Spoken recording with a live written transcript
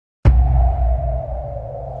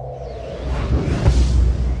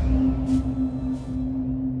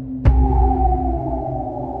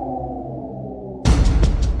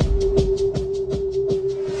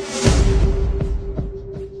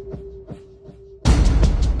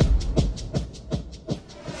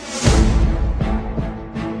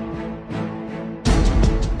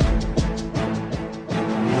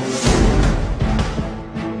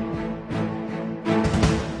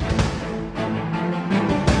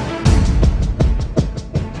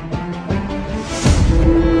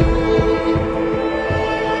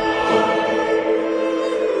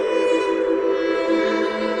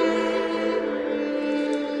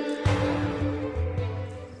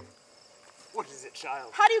is it,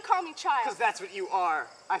 child? How do you call me child? Because that's what you are.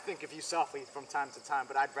 I think of you softly from time to time,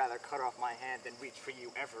 but I'd rather cut off my hand than reach for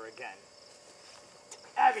you ever again.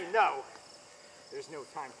 Abby, no. There's no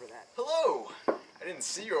time for that. Hello! I didn't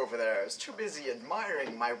see you over there. I was too busy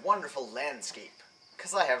admiring my wonderful landscape.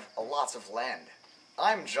 Because I have lots of land.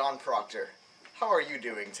 I'm John Proctor. How are you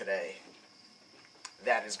doing today?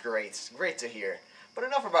 That is great. Great to hear. But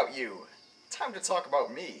enough about you. Time to talk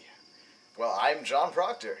about me. Well, I'm John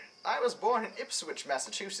Proctor. I was born in Ipswich,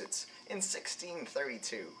 Massachusetts in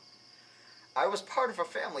 1632. I was part of a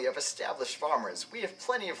family of established farmers. We have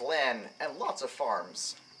plenty of land and lots of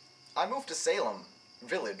farms. I moved to Salem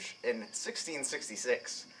Village in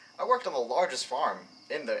 1666. I worked on the largest farm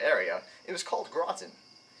in the area. It was called Groton.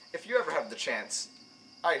 If you ever have the chance,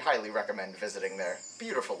 I'd highly recommend visiting there.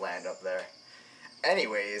 Beautiful land up there.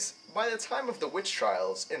 Anyways, by the time of the witch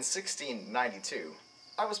trials in 1692,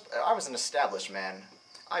 I was an established man.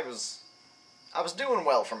 I was doing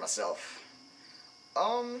well for myself.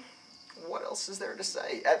 What else is there to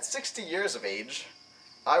say? At 60 years of age,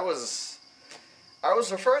 I was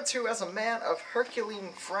referred to as a man of Herculean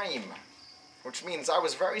frame, which means I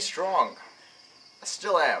was very strong. I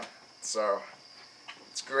still am, so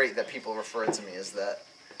it's great that people refer to me as that.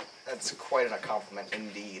 That's quite a compliment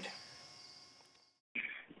indeed.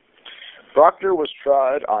 Proctor was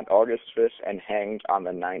tried on August 5th and hanged on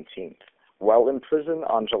the 19th. While in prison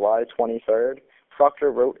on July 23rd,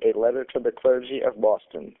 Proctor wrote a letter to the clergy of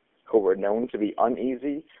Boston, who were known to be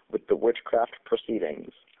uneasy with the witchcraft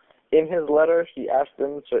proceedings. In his letter, he asked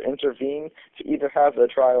them to intervene to either have the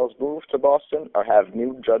trials moved to Boston or have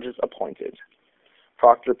new judges appointed.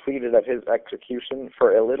 Proctor pleaded at his execution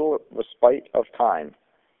for a little respite of time.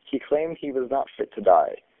 He claimed he was not fit to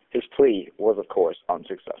die. His plea was, of course,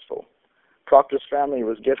 unsuccessful. Proctor's family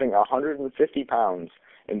was given £150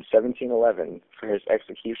 in 1711 for his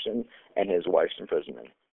execution and his wife's imprisonment.